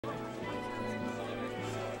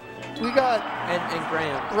We got and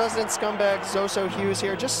Graham. resident scumbag Zoso Hughes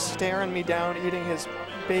here, just staring me down, eating his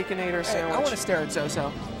Baconator sandwich. Hey, I want to stare at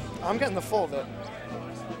Zoso. I'm getting the full of it.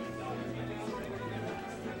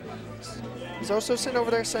 Zoso sitting over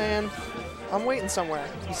there saying, I'm waiting somewhere.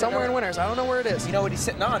 Somewhere in Winners. I don't know where it is. You know what he's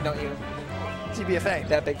sitting on, don't you? ZBFA.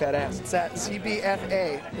 That big fat ass. It's at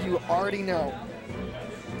ZBFA. You already know.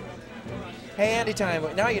 Hey, Andy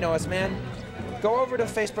Time. Now you know us, man. Go over to the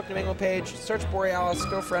Facebook New England page, search Borealis,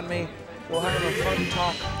 go friend me. We'll have a fun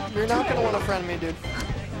talk. You're not going to want to friend me, dude.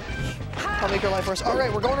 I'll make your life worse. All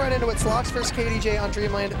right, we're going right into it. Slox versus KDJ on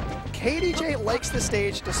Dreamland. KDJ likes the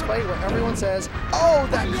stage despite what everyone says. Oh,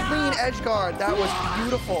 that clean edge guard. That was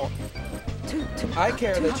beautiful. I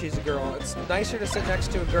care that she's a girl. It's nicer to sit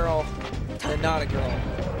next to a girl than not a girl.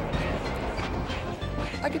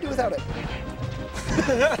 I could do without it.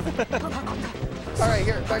 All right,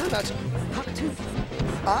 here, back to match.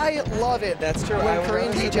 I love it. That's true. When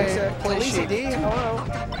Korean DJ plays Khaleesi D. Hello.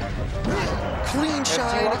 Clean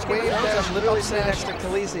shine, wave dash, I'm literally up sitting smash. next to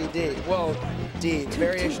Khaleesi D. Well, D, the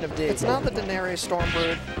variation of D. It's not the Daenerys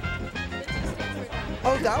Stormbird.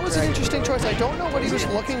 Oh, that was an interesting choice. I don't know what he was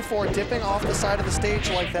looking for, dipping off the side of the stage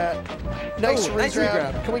like that. Nice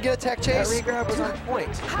regrab. Can we get a tech chase? That regrab was on point.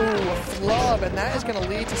 Ooh, a flub, and that is going to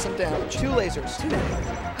lead to some damage. 2 lasers.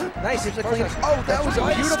 Nice. Here's a clean. Oh, that was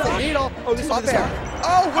a beautiful needle. Oh, this is up the air.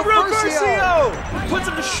 Oh, Reversio! Puts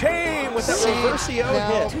him to shame with that Reversio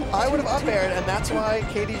now, hit. I would have up aired, and that's why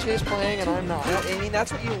KDJ is playing, and I'm not. I mean,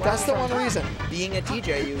 that's what you learn. That's the from one reason. Being a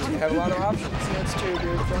DJ, you have a lot of options. That's true,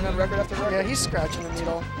 dude. Throwing on record after record. Yeah, he's scratching the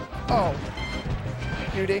needle. Oh.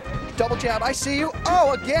 Beauty. Double jab. I see you.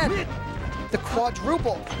 Oh, again. The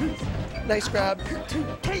quadruple. Nice grab.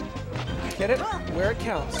 Get it? Where it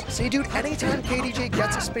counts. See, dude, anytime KDJ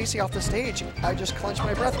gets a spacey off the stage, I just clench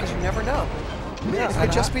my breath because you never know. Yeah, it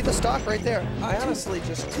could just be the stock right there. I honestly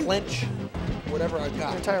just clench whatever I've got.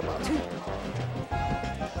 Your entire body.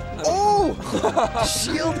 Oh!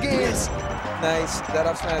 Shield games. Nice. That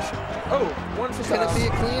up smash. Oh, one for Can it be a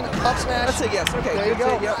clean up smash? That's a yes. Okay. There you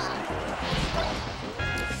go. Yep.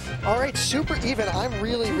 All right, super even. I'm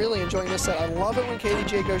really, really enjoying this set. I love it when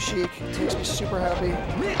KDJ goes chic. It makes me super happy.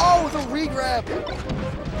 Oh, the re-grab.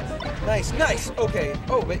 Nice, nice. Okay.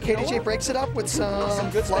 Oh, but KDJ breaks it up with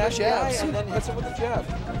some good flutter jabs. jabs. And then hits it with a jab.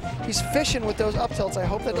 He's fishing with those up tilts. I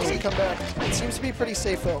hope that doesn't come back. It seems to be pretty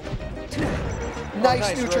safe, though.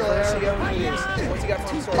 Nice neutral air. What's he got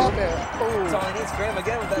from the Up air. Oh. That's all he needs. Graham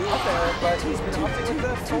again with that up air, but he's been opting with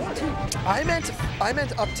the forward. I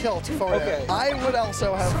meant up tilt forward air. I would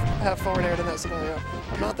also have forward air in that scenario.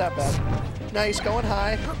 Not that bad. Nice, going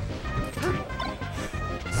high.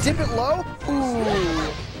 Dip it low.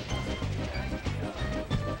 Ooh.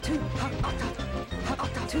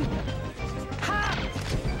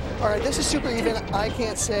 All right, this is super even. I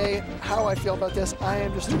can't say how I feel about this. I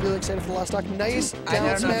am just really excited for the last stock. Nice down I don't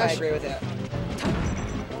know smash. if I agree with that.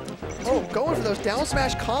 Oh, going for those down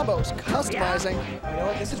smash combos, customizing. You know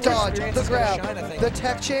what? This is Dodge, the grab, the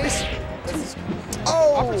tech chase.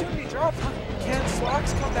 Oh! Opportunity drop. Can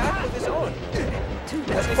Slox come back with his own?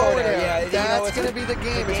 That's Forward air. Yeah, That's going to be the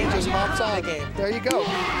game as he just hops on. There you go.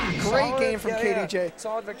 Great game from KDJ. Yeah.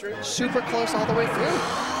 Solid victory. Super close all the way through.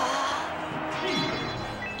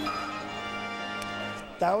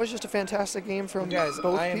 That was just a fantastic game from guys,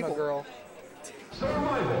 both I am people. a girl.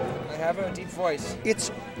 I have a deep voice.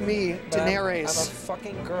 It's me, Daenerys. I'm a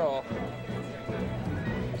fucking girl.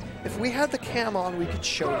 If we had the cam on, we could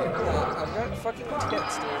show you. I've got fucking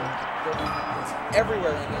tits, dude. It's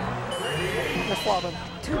everywhere right now. They're flopping.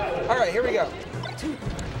 All right, here we go.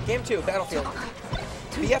 Game 2, Battlefield.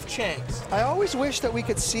 BF Changs. I always wish that we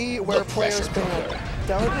could see where players ban.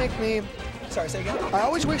 That would make me... Sorry, say again? I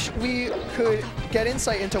always wish we could get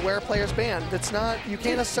insight into where players ban. That's not... You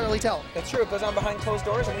can't necessarily tell. That's true. It goes on behind closed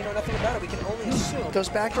doors, and we know nothing about it. We can only assume. Those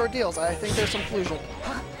backdoor deals, I think there's some collusion.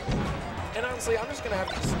 And honestly, I'm just going to have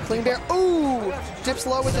to... Clean bear. Ooh! Dips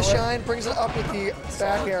low with the shine, brings it up with the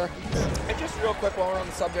back air. And just real quick, while we're on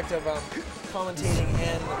the subject of commentating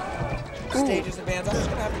and stages and bands, I'm just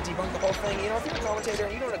going to have to debunk the whole thing. You know, if you're a commentator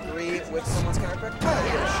and you don't agree with someone's counter correct, I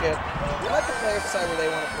don't give a shit. Let the players decide where they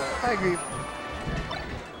want to play. I agree.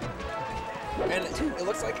 And it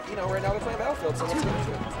looks like, you know, right now they're playing Battlefield, so let's get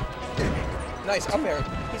into it. Nice, up air.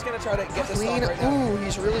 He's going to try to get this Clean. off right now. Ooh,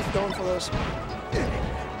 he's really going for those.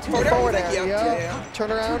 Forward air, yeah.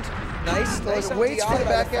 Turn around. Nice. Waits for the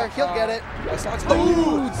back air. He'll get it.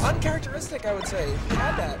 Ooh, uncharacteristic, I would say. He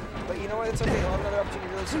had that. But you know what? It's okay. He'll have another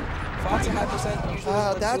opportunity really soon. Fox at high percent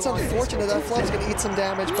usually. That's unfortunate. That flub's going to eat some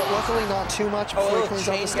damage, but luckily not too much before he cleans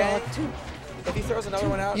up the stock. If he throws another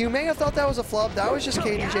one out. You may have thought that was a flub. That was just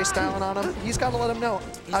KDJ styling on him. He's got to let him know.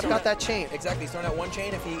 I've got that chain. Exactly. He's throwing out one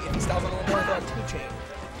chain. If he styles on one more, he'll throw out 2 chain.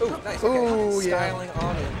 Ooh, nice. Okay. Ooh, Styling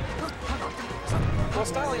on him. Well,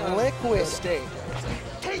 styling on Liquid. the stage.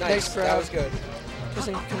 Nice grab. That was good.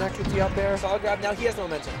 Doesn't connect with the up air. Solid grab. Now he has the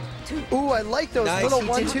momentum. Ooh, I like those Nice. little He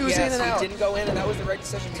 1-2s didn't- in and out. He didn't go in, and that was the right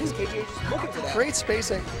decision because KDJ was just looking for that. Great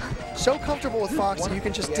spacing. So comfortable with Fox that you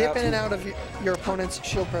can just dip in and out of your opponent's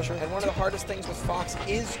shield pressure. And one of the hardest things with Fox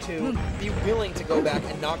is to be willing to go back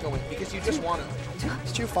and not go in because you just want him.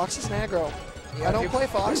 It's true, Fox is an aggro. Yeah, I don't play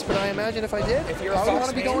Fox, but I imagine if I did, if you're I a would Fox want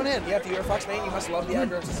to be main, going in. Yeah, if you're a Fox main, you must love the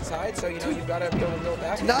aggro side, so you know you've got to be able to go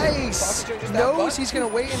back. Nice! Knows he's going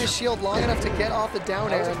to wait in his shield long enough to get off the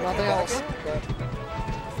down air and nothing else.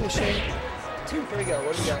 Fishing. Here we go.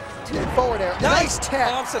 What do we got? Forward air. Nice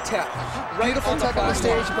tap. Off the tap. Right Beautiful on tap on the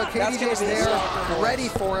stage, but KDJ's there, there, ready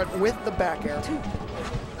for it with the back air.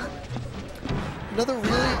 Another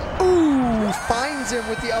really, ooh, finds him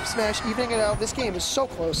with the up smash, evening it out. This game is so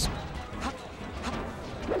close.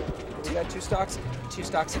 We got 2 stocks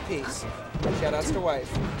apiece. Shout outs to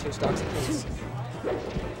wife. 2 stocks apiece.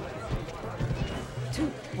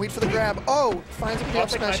 Wait for the grab. Oh, finds him with the up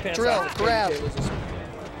smash. Drill, grab.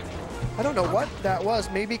 I don't know what that was.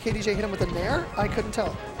 Maybe KDJ hit him with a nair? I couldn't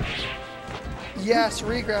tell. Yes,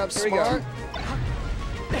 regrab, smart.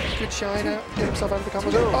 Good shine out. Get himself out of the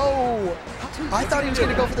combo. Oh! I thought he was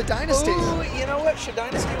going to go for the Dynasty. Ooh, you know what? Should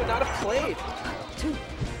Dynasty would not have played.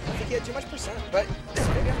 I think he had too much percent, but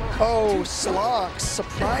maybe I'm wrong. Oh, Slox.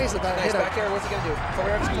 Surprised that Nice hit him. back air. What's he going to do?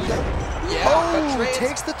 Forward air exclusion? Yeah. Oh,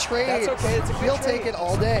 takes the trade. That's okay. It's a good He'll trade. take it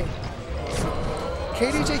all day.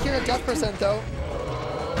 KDJ here at death percent, though.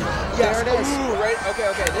 Yes. There it is. Ooh, right.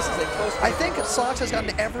 Okay. This is a close. I think Slox has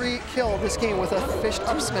gotten every kill this game with a fished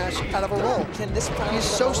up smash out of a roll. Can this He's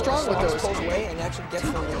so strong with those. pulls away and actually gets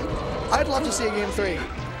the lead? I'd love to see a game 3.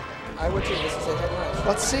 I would too. This is a headline.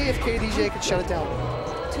 Let's see if KDJ can shut it down.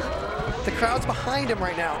 The crowd's behind him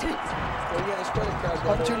right now.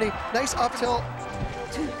 Opportunity. Nice up tilt.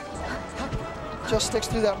 Just sticks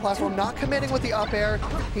through that platform. Not committing with the up air.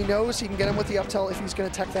 He knows he can get him with the up tilt if he's going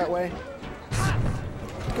to tech that way.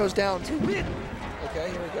 Goes down. Okay,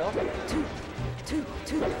 here we go.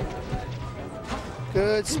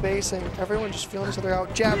 Good spacing. Everyone just feeling each other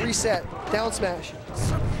out. Jab, reset. Down smash.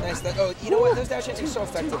 Nice. Oh, you know what? Those dash hits are so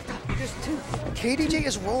effective. KDJ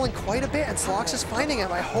is rolling quite a bit, and Slox is finding him.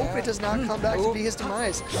 I hope it does not come back to be his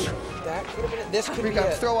demise. That could have been it. This could be We got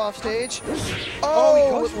it. throw off stage. Oh, he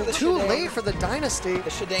Oh, goes for the too Shadane. late for the Dynasty. The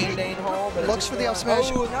Shadane hole, but Looks for the up smash.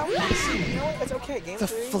 Oh, now we can see. You know what? It's okay. Game The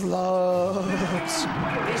 3. flubs.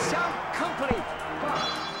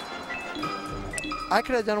 I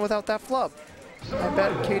could have done without that flub. I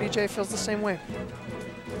bet KDJ feels the same way.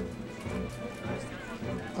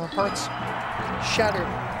 Our hearts shattered.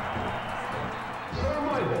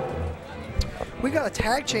 We got a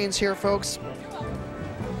tag chains here, folks.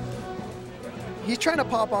 He's trying to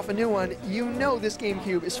pop off a new one. You know this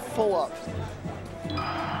GameCube is full up.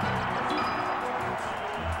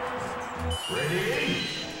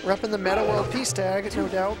 Repping the Meta World Peace tag, no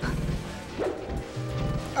doubt.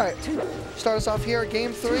 All right, start us off here.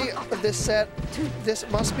 Game 3 of this set. This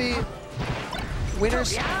must be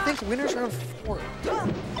winners. I think winners round 4.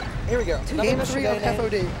 Here we go. Game 3 of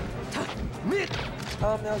FOD.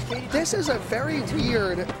 Now KDJ. This is a very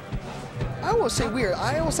weird. I will say weird.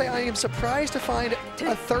 I will say I am surprised to find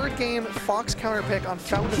a 3rd game Fox counter pick on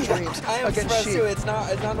Fountain of Dreams I am against surprised Sheik. too. It's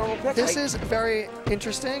not a normal pick. This is very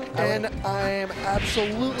interesting, and I am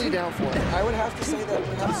absolutely down for it. I would have to say that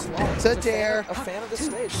perhaps Slox The is dare. a fan of the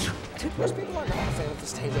stage. Most people are not a fan of the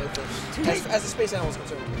stage, I think, as a space animal is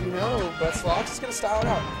concerned. You know, But Slox is going to style it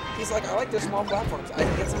out. He's like, I like the small platforms. I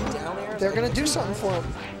can get some down airs. they're going to do something for him.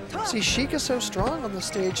 See, Sheik is so strong on the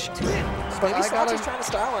stage, but Maybe I Slox is gotta, trying to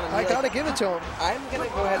style on him. I gotta give it to him. I'm going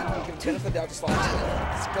to go ahead and give benefit of the doubt to Slox.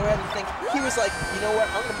 Let's go ahead and think. He was like, you know what?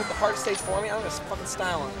 I'm going to put the hard stage for me. I'm going to fucking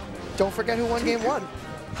style on it. Don't forget who won game 1.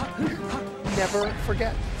 Never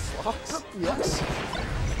forget. Slox. Yes.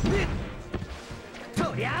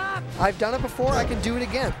 I've done it before. I can do it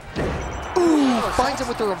again. Ooh, finds him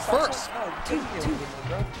with the reverse.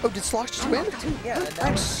 Oh, did Slox just win? Yeah, and now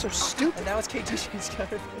I'm it's- so stupid. And now it's KDJ's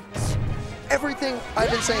counter. Everything I've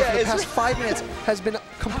been saying for the past 5 minutes has been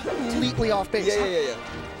completely off base. Yeah.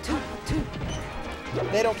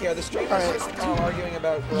 They don't care. The streamers All right. just arguing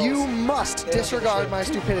about girls. You must They don't give a disregard shit. my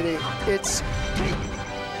stupidity. It's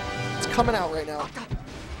coming out right now.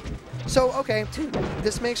 So, okay,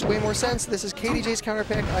 this makes way more sense. This is KDJ's counter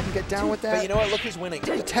pick. I can get down with that. But you know what? Look who's winning.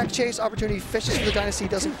 The tech chase opportunity fishes for the Dynasty,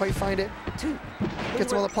 doesn't quite find it.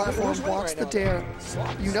 Gets him on the platform, Who's winning blocks right the now? dare.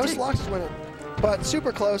 Slox. You know Slox is winning. but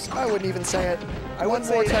super close. I wouldn't even say it. One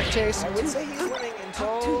more tech chase. I would say he's winning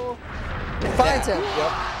until... Finds him.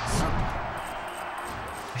 Yep.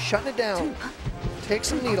 Shutting it down. Take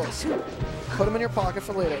some needles. Put them in your pocket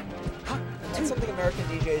for later. That's something American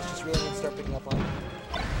DJs just really need to start picking up on.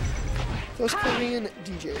 Those Korean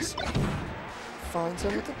DJs. Finds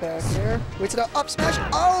him with the back there. Waits it out. Up smash.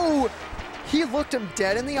 Oh! He looked him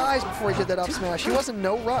dead in the eyes before he did that up smash. He wasn't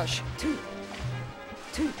no rush.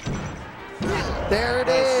 There it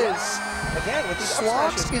is. Again, with these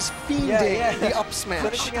Slox is fiending the up smash.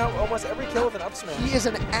 Finishing out almost every kill with an up smash. He is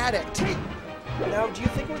an addict. Now, do you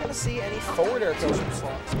think we're going to see any forward air kills from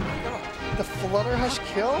Slox? No. The Flutterhush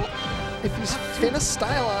kill? If he's Finna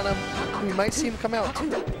style on him, we might see him come out.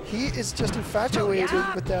 He is just infatuated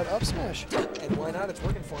with that up smash. And why not? It's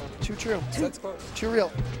working for him. Too true. So that's close. Too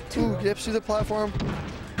real. Ooh, dips through the platform.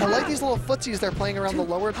 I like these little footsies they're playing around the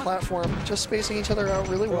lowered platform, just spacing each other out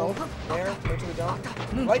really well. There, go to the dunk.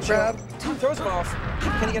 Light grab. Throws him off.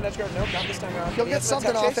 Can he get an edge guard? Nope, not this time around. He'll get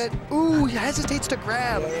something off it. Ooh, he hesitates to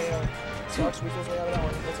grab. Yeah. Slox weasels way out of that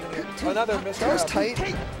one. What's he gonna do? Another missed That was grab.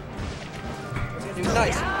 tight. What's he gonna do?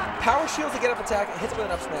 Nice. Power shield to get up attack. Hits him with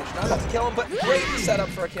an up smash. Not enough to kill him, but great setup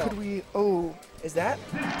for a kill. Could we? Oh. Is that?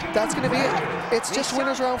 That's going to be it. It's just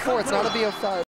winners round 4. It's not a BO5.